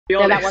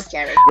be No, that honest. was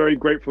scary. Very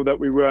grateful that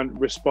we weren't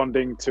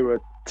responding to a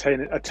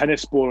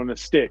tennis ball on a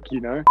stick,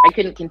 you know? I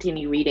couldn't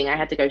continue reading. I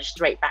had to go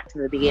straight back to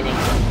the beginning.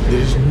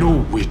 There's no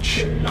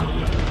witch.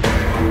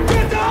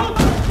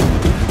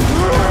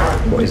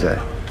 What is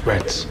that?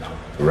 Rats.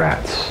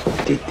 Rats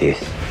did this.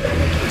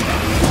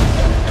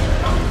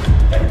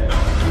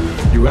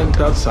 You went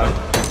outside.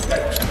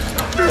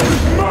 This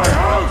is my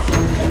house!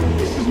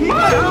 This is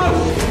my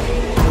house!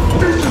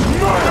 This is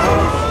my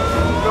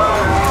house! My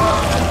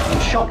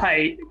house!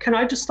 Sope, can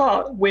I just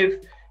start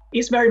with,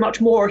 it's very much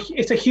more,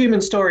 it's a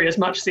human story as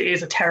much as it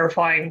is a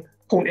terrifying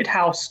haunted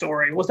house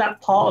story. Was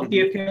that part of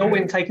the appeal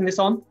when taking this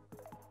on?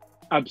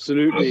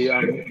 Absolutely.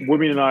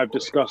 Wunmi and I have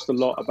discussed a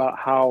lot about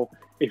how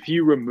if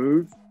you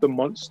remove the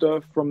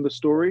monster from the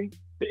story,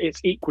 it's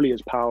equally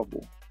as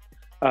powerful.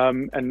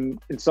 And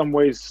in some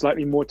ways,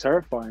 slightly more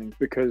terrifying,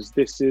 because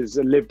this is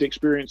a lived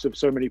experience of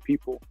so many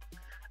people.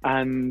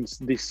 And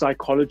the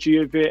psychology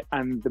of it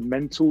and the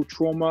mental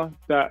trauma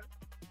that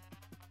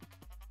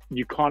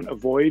you can't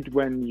avoid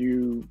when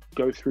you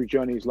go through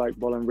journeys like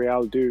Bol and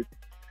Real do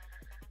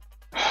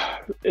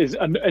is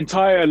an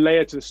entire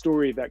layer to the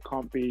story that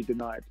can't be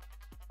denied.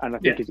 And I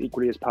think it's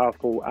equally as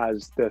powerful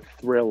as the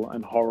thrill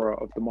and horror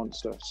of the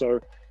monster. So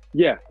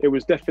yeah, it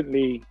was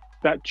definitely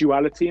that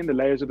duality in the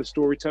layers of the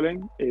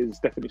storytelling is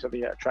definitely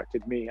something that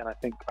attracted me. And I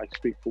think I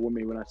speak for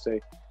Wunmi when I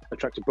say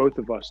attracted both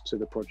of us to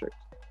the project.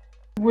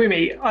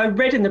 Wunmi, I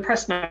read in the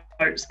press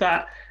notes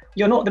that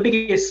you're not the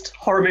biggest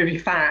horror movie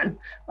fan.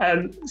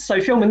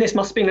 So filming this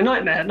must have been a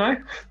nightmare, no?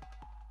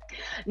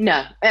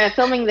 No,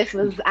 filming this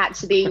was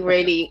actually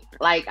really,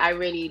 like, I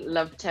really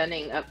loved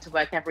turning up to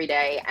work every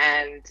day,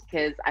 and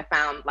because I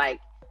found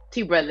like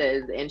two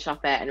brothers in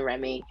Sope and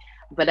Remy.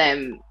 But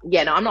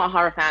yeah, no, I'm not a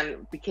horror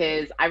fan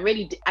because I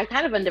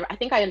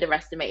think I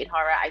underestimated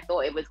horror. I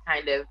thought it was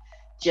kind of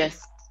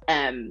just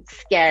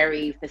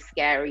scary for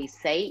scary's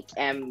sake.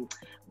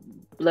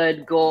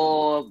 Blood,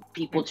 gore,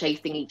 people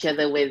chasing each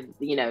other with,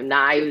 you know,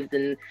 knives,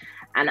 and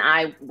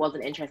I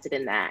wasn't interested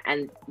in that.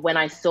 And when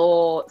I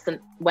saw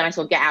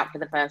Get Out for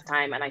the first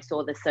time, and I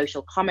saw the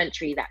social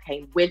commentary that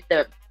came with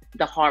the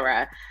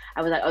horror,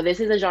 I was like, oh, this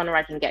is a genre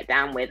I can get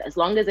down with, as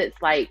long as it's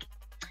like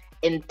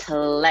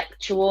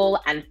intellectual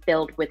and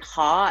filled with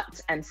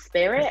heart and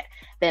spirit,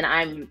 then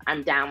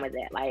I'm down with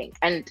it. Like,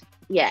 and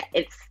yeah,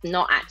 it's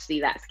not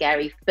actually that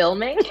scary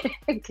filming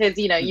because,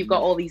 you know, you've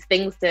got all these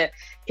things to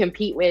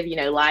compete with, you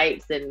know,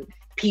 lights and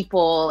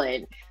people,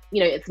 and,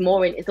 you know,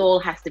 it all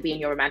has to be in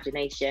your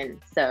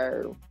imagination.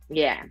 So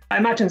yeah. I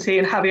imagine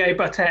seeing Javier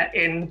Botet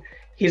in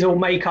his all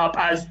makeup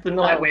as the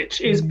Night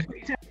Witch is, to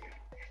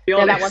be No,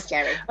 honest, that was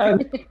scary.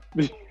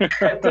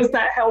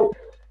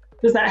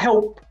 Does that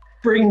help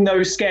bring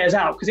those scares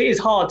out? Because it is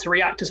hard to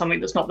react to something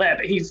that's not there,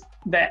 but he's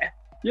there.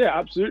 Yeah,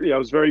 absolutely. I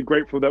was very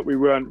grateful that we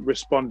weren't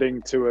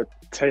responding to a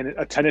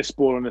tennis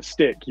ball on a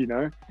stick, you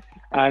know,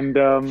 and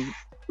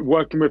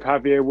working with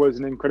Javier was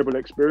an incredible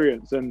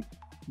experience. And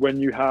when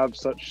you have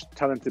such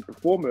talented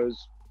performers,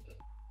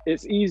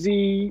 it's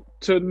easy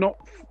for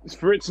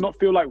it to not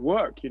feel like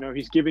work. You know,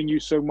 he's giving you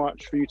so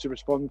much for you to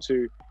respond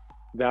to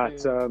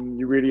that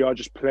you really are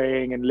just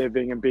playing and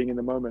living and being in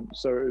the moment.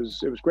 So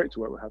it was great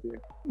to work with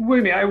Javier.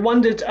 Wunmi, I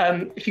wondered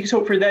if you could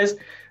talk through,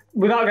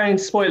 without going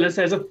into spoilers,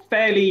 there's a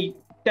fairly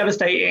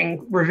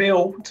devastating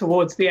reveal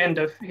towards the end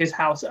of his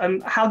house.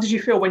 How did you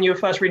feel when you were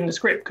first reading the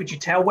script? Could you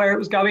tell where it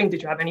was going?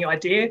 Did you have any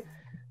idea?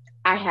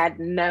 I had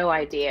no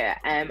idea.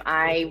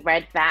 I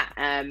read that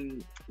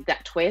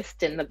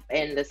twist in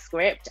the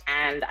script,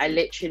 and I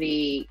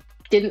literally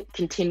didn't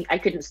continue. I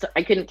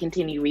couldn't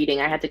continue reading.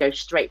 I had to go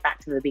straight back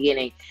to the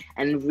beginning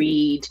and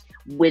read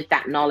with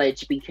that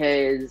knowledge,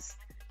 because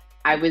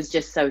I was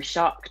just so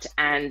shocked,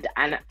 and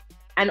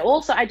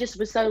also I just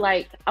was so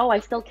like, oh, I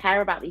still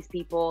care about these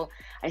people.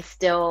 I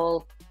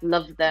still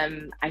love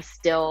them. I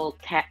still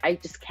care. I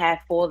just care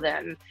for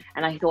them.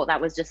 And I thought that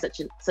was just such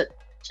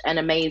an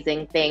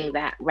amazing thing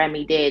that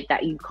Remy did,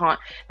 that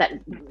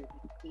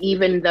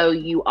even though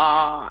you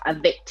are a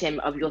victim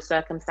of your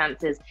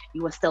circumstances,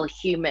 you are still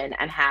human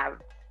and have,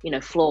 you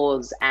know,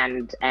 flaws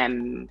and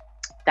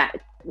that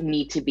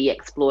need to be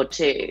explored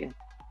too.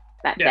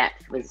 That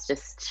depth was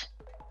just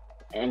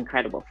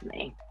incredible for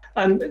me.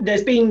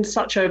 There's been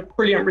such a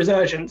brilliant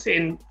resurgence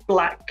in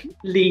Black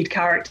lead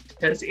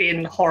characters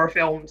in horror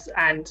films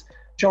and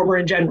genre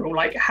in general.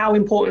 Like, how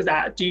important is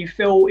that? Do you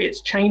feel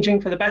it's changing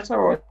for the better,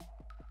 or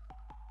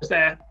is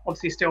there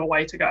obviously still a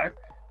way to go?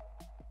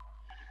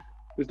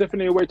 There's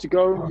definitely a way to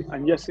go,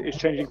 and yes, it is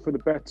changing for the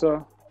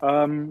better.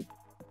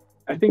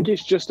 I think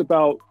it's just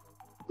about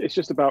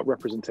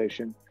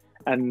representation,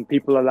 and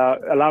people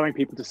allowing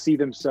people to see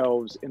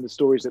themselves in the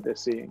stories that they're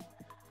seeing.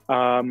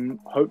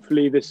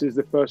 Hopefully this is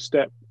the first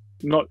step,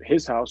 not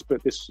his house,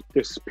 but this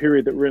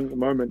period that we're in at the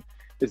moment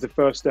is the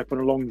first step on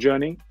a long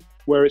journey,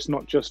 where it's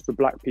not just for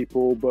Black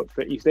people, but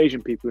for East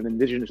Asian people and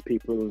Indigenous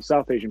people and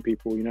South Asian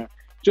people, you know,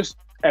 just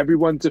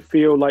everyone to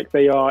feel like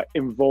they are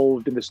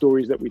involved in the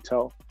stories that we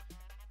tell.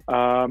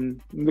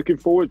 I'm looking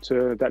forward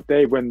to that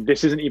day when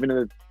this isn't even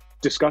a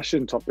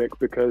discussion topic,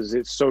 because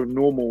it's so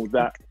normal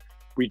that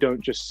we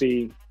don't just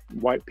see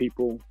white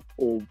people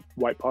or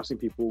white passing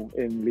people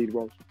in lead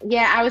roles.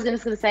 Yeah, I was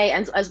just gonna say,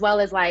 and as well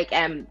as like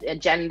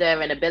gender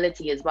and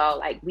ability as well.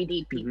 Like we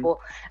need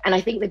people, and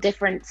I think the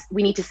difference,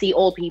 we need to see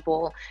all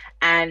people.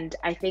 And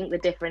I think the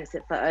difference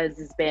for us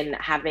has been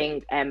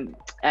having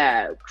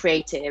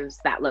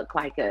creatives that look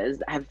like us,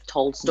 have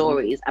told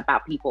stories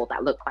about people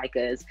that look like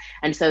us,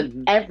 and so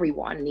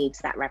everyone needs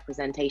that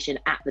representation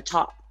at the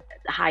top,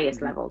 the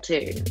highest level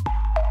too.